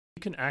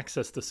You can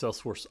access the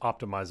Salesforce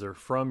Optimizer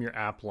from your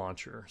app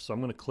launcher. So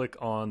I'm going to click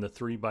on the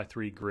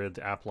 3x3 grid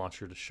app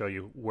launcher to show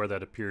you where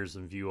that appears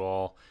in View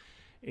All.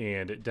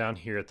 And down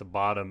here at the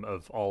bottom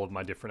of all of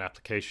my different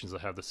applications, I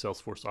have the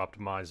Salesforce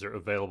Optimizer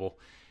available.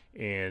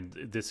 And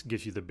this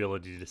gives you the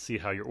ability to see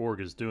how your org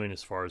is doing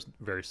as far as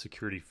various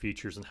security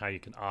features and how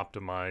you can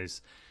optimize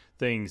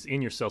things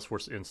in your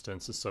Salesforce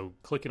instance. So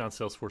clicking on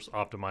Salesforce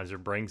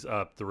Optimizer brings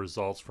up the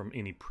results from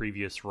any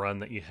previous run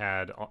that you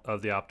had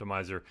of the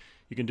optimizer.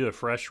 You can do a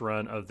fresh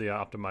run of the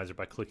optimizer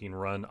by clicking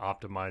Run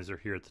Optimizer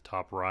here at the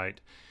top right.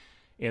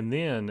 And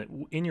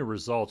then in your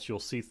results, you'll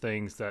see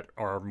things that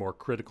are more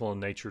critical in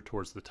nature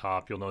towards the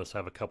top. You'll notice I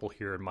have a couple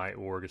here in my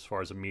org as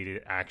far as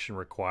immediate action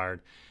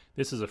required.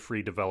 This is a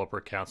free developer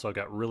account, so I've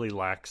got really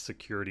lax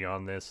security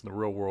on this. In the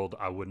real world,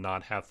 I would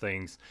not have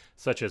things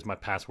such as my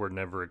password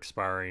never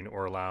expiring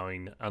or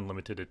allowing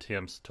unlimited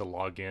attempts to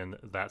log in,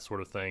 that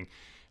sort of thing.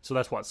 So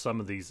that's what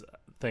some of these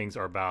things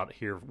are about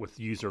here with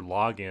user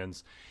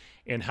logins.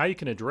 And how you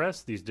can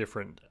address these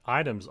different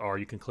items are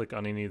you can click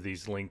on any of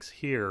these links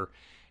here,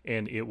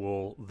 and it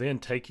will then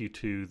take you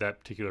to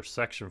that particular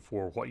section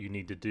for what you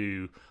need to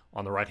do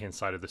on the right hand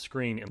side of the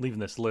screen, and leaving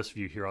this list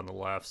view here on the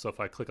left. So if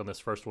I click on this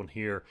first one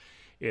here,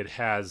 it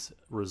has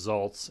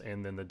results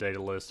and then the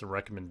data list and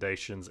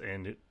recommendations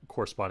and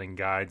corresponding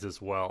guides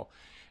as well.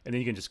 And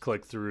then you can just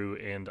click through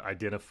and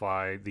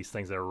identify these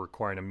things that are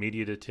requiring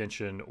immediate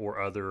attention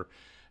or other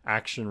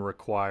action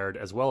required,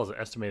 as well as an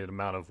estimated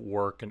amount of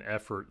work and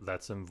effort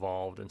that's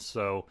involved. And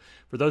so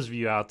for those of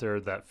you out there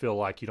that feel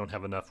like you don't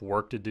have enough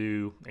work to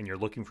do and you're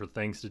looking for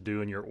things to do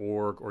in your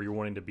org, or you're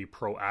wanting to be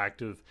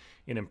proactive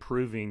in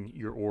improving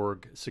your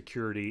org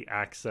security,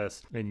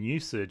 access, and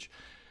usage,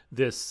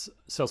 this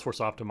Salesforce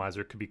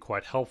Optimizer could be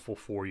quite helpful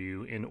for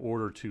you in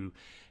order to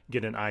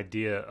get an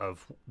idea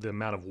of the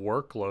amount of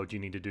workload you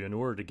need to do in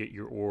order to get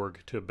your org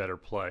to a better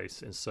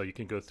place. And so you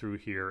can go through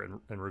here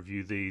and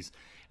review these.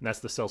 And that's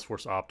the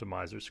Salesforce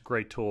Optimizer. It's a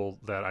great tool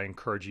that I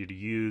encourage you to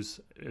use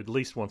at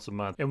least once a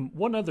month. And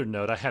one other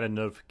note, I had a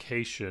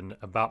notification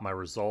about my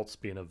results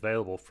being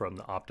available from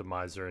the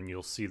Optimizer, and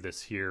you'll see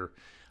this here.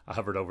 I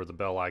hovered over the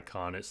bell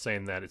icon. It's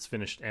saying that it's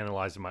finished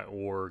analyzing my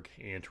org,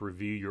 and to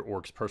review your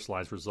org's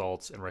personalized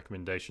results and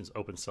recommendations,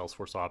 open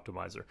Salesforce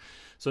Optimizer.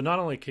 So not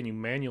only can you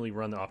manually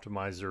run the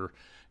optimizer,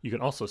 you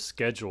can also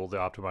schedule the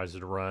optimizer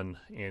to run.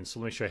 And so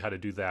let me show you how to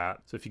do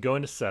that. So if you go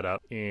into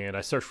Setup and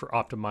I search for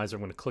Optimizer, I'm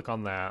going to click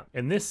on that.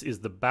 And this is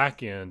the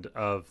back end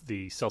of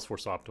the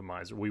Salesforce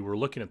Optimizer. We were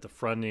looking at the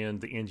front end,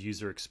 the end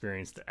user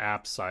experience, the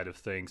app side of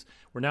things.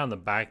 We're now in the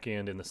back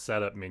end in the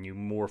Setup menu,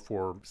 more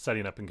for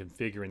setting up and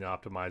configuring the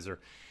optimizer.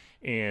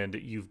 And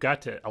you've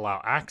got to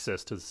allow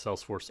access to the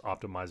Salesforce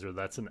Optimizer.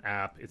 That's an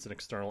app. It's an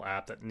external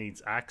app that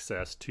needs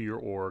access to your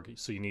org.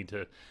 So you need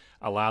to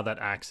allow that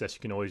access. You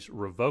can always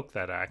revoke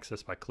that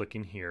access by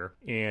clicking here.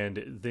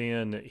 And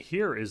then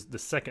here is the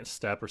second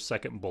step, or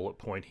second bullet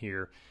point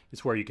here,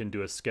 is where you can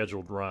do a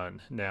scheduled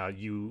run. Now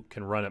you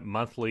can run it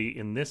monthly.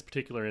 In this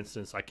particular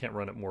instance, I can't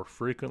run it more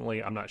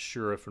frequently. I'm not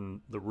sure if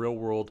in the real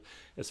world,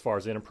 as far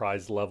as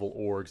enterprise level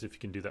orgs, if you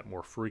can do that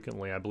more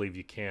frequently. I believe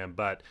you can,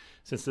 but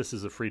since this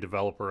is a free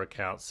developer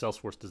account,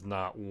 Salesforce does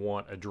not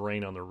want a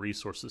drain on the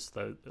resources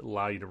that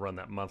allow you to run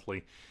that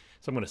monthly.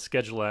 So I'm going to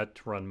schedule that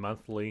to run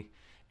monthly.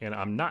 And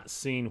I'm not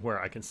seeing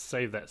where I can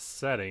save that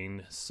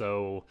setting,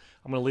 so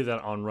I'm going to leave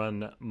that on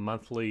Run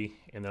Monthly,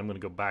 and then I'm going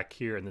to go back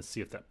here and then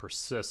see if that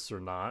persists or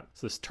not.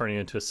 So this is turning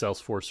into a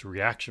Salesforce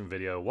reaction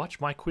video.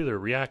 Watch Mike Wheeler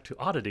react to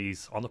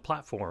oddities on the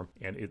platform,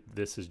 and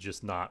this is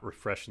just not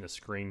refreshing the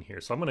screen here.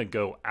 So I'm going to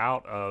go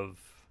out of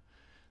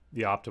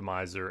the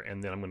optimizer,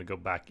 and then I'm going to go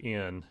back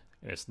in.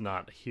 And it's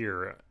not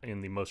here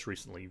in the most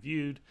recently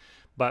viewed,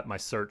 but my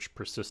search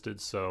persisted,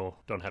 so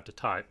don't have to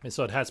type. And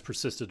so it has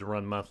persisted to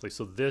run monthly.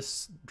 So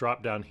this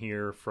drop down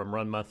here from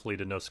run monthly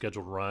to no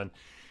scheduled run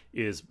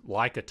is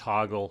like a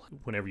toggle.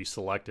 Whenever you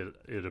select it,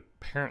 it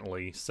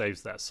apparently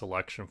saves that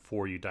selection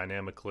for you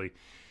dynamically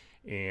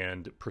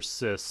and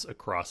persists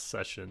across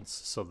sessions.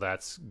 So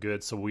that's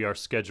good. So we are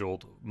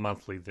scheduled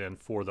monthly then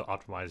for the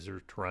optimizer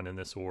to run in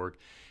this org.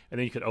 And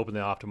then you can open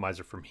the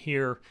optimizer from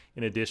here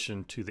in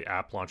addition to the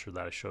app launcher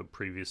that I showed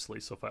previously.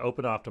 So if I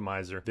open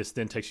Optimizer, this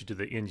then takes you to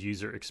the end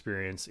user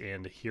experience.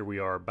 And here we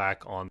are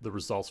back on the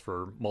results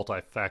for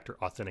multi-factor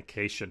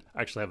authentication.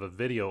 I actually have a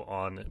video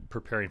on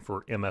preparing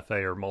for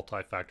MFA, or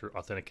multi-factor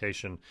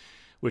authentication,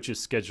 which is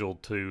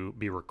scheduled to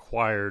be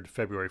required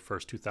February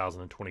 1st,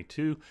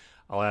 2022.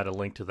 I'll add a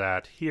link to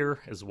that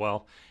here as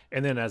well.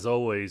 And then as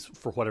always,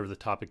 for whatever the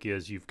topic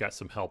is, you've got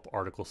some help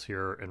articles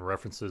here and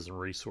references and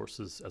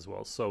resources as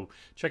well. So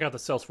check out the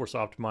Salesforce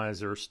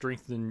Optimizer,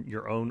 strengthen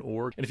your own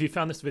org. And if you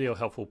found this video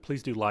helpful,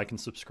 please do like and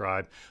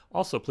subscribe.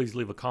 Also, please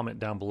leave a comment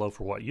down below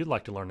for what you'd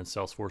like to learn in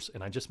Salesforce,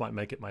 and I just might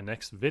make it my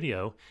next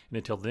video. And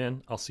until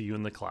then, I'll see you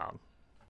in the cloud.